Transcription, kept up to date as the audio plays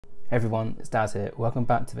Hey everyone, it's Daz here. Welcome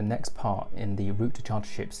back to the next part in the Route to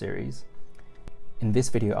Chartership series. In this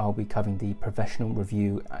video, I'll be covering the professional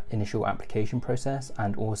review initial application process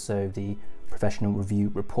and also the professional review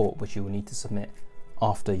report, which you will need to submit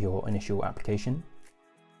after your initial application.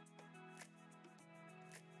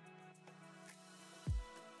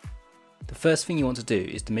 The first thing you want to do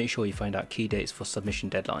is to make sure you find out key dates for submission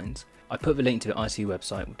deadlines. I put the link to the ICE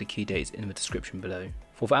website with the key dates in the description below.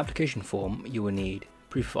 For the application form, you will need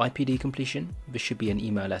proof of IPD completion. This should be an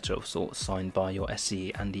email letter of sorts signed by your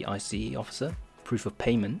SCE and the ICE officer. Proof of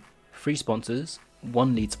payment, 3 sponsors,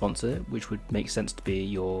 1 lead sponsor, which would make sense to be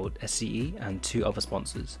your SCE, and 2 other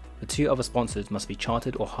sponsors. The 2 other sponsors must be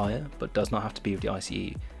chartered or higher, but does not have to be with the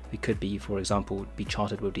ICE. It could be, for example, be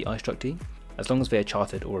chartered with the iStructE. As long as they are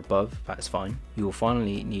chartered or above, that is fine. You will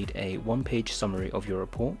finally need a 1-page summary of your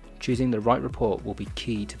report. Choosing the right report will be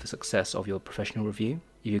key to the success of your professional review.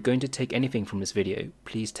 If you're going to take anything from this video,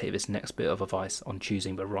 please take this next bit of advice on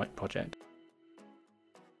choosing the right project.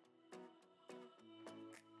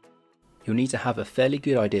 You'll need to have a fairly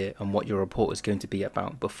good idea on what your report is going to be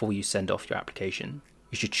about before you send off your application.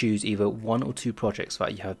 You should choose either 1 or 2 projects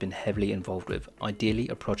that you have been heavily involved with, ideally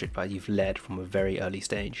a project that you've led from a very early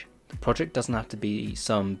stage. The project doesn't have to be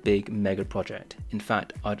some big mega project. In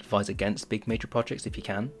fact, I'd advise against big major projects if you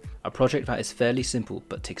can. A project that is fairly simple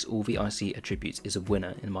but ticks all the ICE attributes is a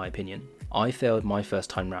winner in my opinion. I failed my first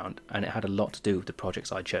time round and it had a lot to do with the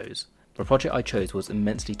projects I chose. The project I chose was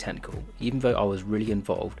immensely technical. Even though I was really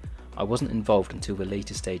involved, I wasn't involved until the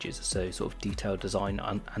later stages, so sort of detailed design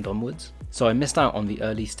and onwards. So I missed out on the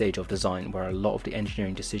early stage of design where a lot of the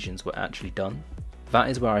engineering decisions were actually done. That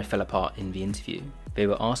is where I fell apart in the interview. They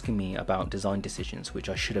were asking me about design decisions which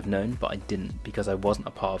I should have known, but I didn't because I wasn't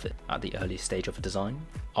a part of it at the early stage of the design.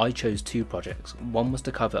 I chose 2 projects. One was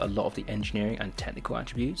to cover a lot of the engineering and technical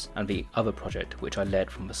attributes, and the other project which I led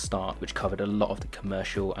from the start, which covered a lot of the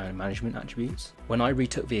commercial and management attributes. When I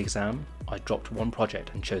retook the exam, I dropped one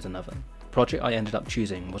project and chose another. The project I ended up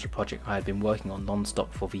choosing was a project I had been working on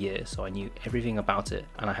non-stop for the year, so I knew everything about it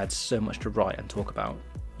and I had so much to write and talk about.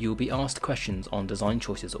 You will be asked questions on design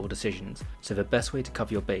choices or decisions, so the best way to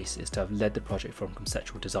cover your base is to have led the project from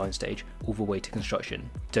conceptual design stage all the way to construction.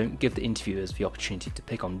 Don't give the interviewers the opportunity to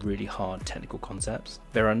pick on really hard technical concepts.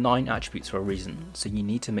 There are 9 attributes for a reason, so you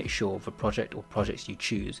need to make sure the project or projects you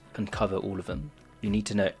choose can cover all of them. You need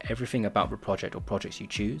to know everything about the project or projects you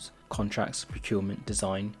choose, contracts, procurement,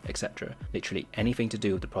 design, etc. Literally anything to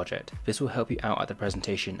do with the project. This will help you out at the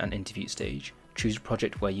presentation and interview stage. Choose a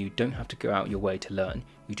project where you don't have to go out your way to learn,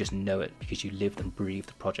 you just know it because you lived and breathed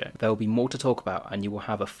the project. There will be more to talk about and you will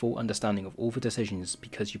have a full understanding of all the decisions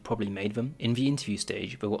because you probably made them. In the interview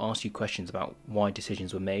stage, they will ask you questions about why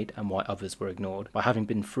decisions were made and why others were ignored. By having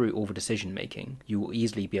been through all the decision making, you will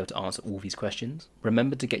easily be able to answer all these questions.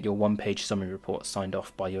 Remember to get your 1-page summary report signed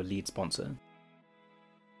off by your lead sponsor.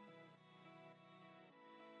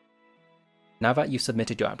 Now that you've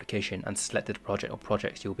submitted your application and selected the project or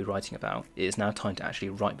projects you'll be writing about, it is now time to actually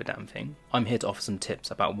write the damn thing. I'm here to offer some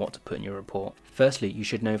tips about what to put in your report. Firstly, you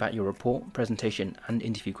should know that your report, presentation and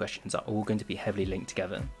interview questions are all going to be heavily linked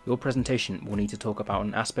together. Your presentation will need to talk about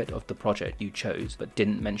an aspect of the project you chose but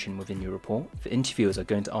didn't mention within your report. The interviewers are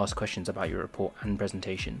going to ask questions about your report and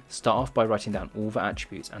presentation. Start off by writing down all the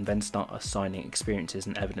attributes and then start assigning experiences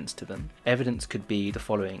and evidence to them. Evidence could be the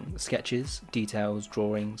following: sketches, details,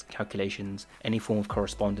 drawings, calculations, any form of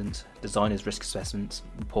correspondence, designer's risk assessments,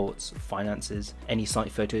 reports, finances, any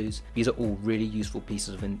site photos. These are all really useful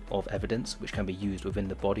pieces of evidence which can be used within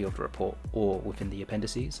the body of the report or within the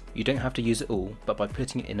appendices. You don't have to use it all, but by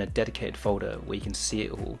putting it in a dedicated folder where you can see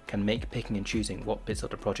it all can make picking and choosing what bits of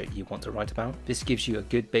the project you want to write about. This gives you a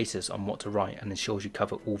good basis on what to write and ensures you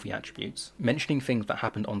cover all the attributes. Mentioning things that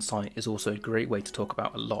happened on site is also a great way to talk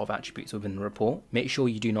about a lot of attributes within the report. Make sure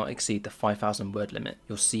you do not exceed the 5,000 word limit.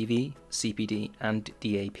 Your CV, CPD and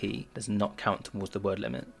DAP does not count towards the word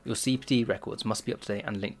limit. Your CPD records must be up to date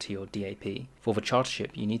and linked to your DAP. For the chartership,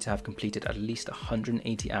 you need to have completed at least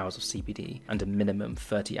 180 hours of CPD and a minimum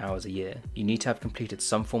 30 hours a year. You need to have completed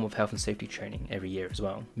some form of health and safety training every year as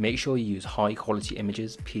well. Make sure you use high quality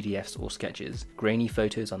images, PDFs or sketches. Grainy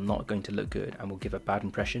photos are not going to look good and will give a bad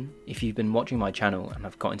impression. If you've been watching my channel and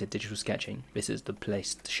have got into digital sketching, this is the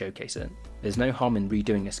place to showcase it. There's no harm in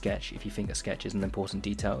redoing a sketch if you think a sketch is an important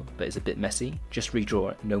detail but is a bit messy messy, just redraw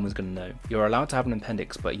it, no one's going to know. You're allowed to have an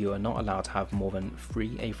appendix, but you are not allowed to have more than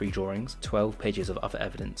 3 A3 drawings, 12 pages of other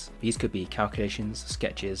evidence. These could be calculations,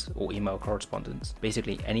 sketches, or email correspondence.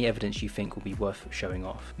 Basically any evidence you think will be worth showing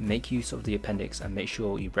off. Make use of the appendix and make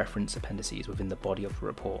sure you reference appendices within the body of the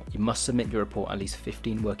report. You must submit your report at least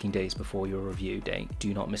 15 working days before your review date.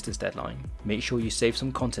 Do not miss this deadline. Make sure you save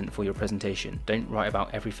some content for your presentation. Don't write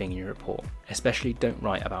about everything in your report. Especially don't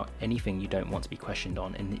write about anything you don't want to be questioned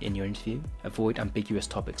on in your interview. Avoid ambiguous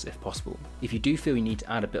topics if possible. If you do feel you need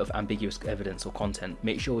to add a bit of ambiguous evidence or content,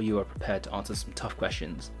 make sure you are prepared to answer some tough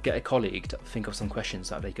questions. Get a colleague to think of some questions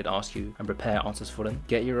that they could ask you and prepare answers for them.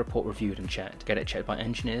 Get your report reviewed and checked. Get it checked by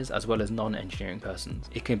engineers as well as non-engineering persons.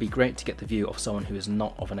 It can be great to get the view of someone who is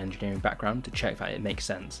not of an engineering background to check that it makes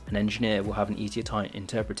sense. An engineer will have an easier time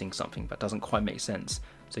interpreting something that doesn't quite make sense,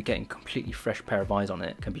 so getting a completely fresh pair of eyes on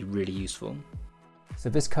it can be really useful. So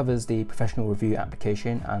this covers the professional review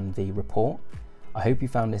application and the report. I hope you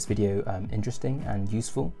found this video interesting and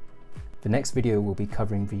useful. The next video will be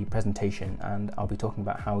covering the presentation and I'll be talking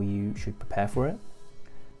about how you should prepare for it.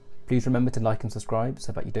 Please remember to like and subscribe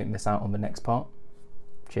so that you don't miss out on the next part.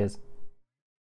 Cheers.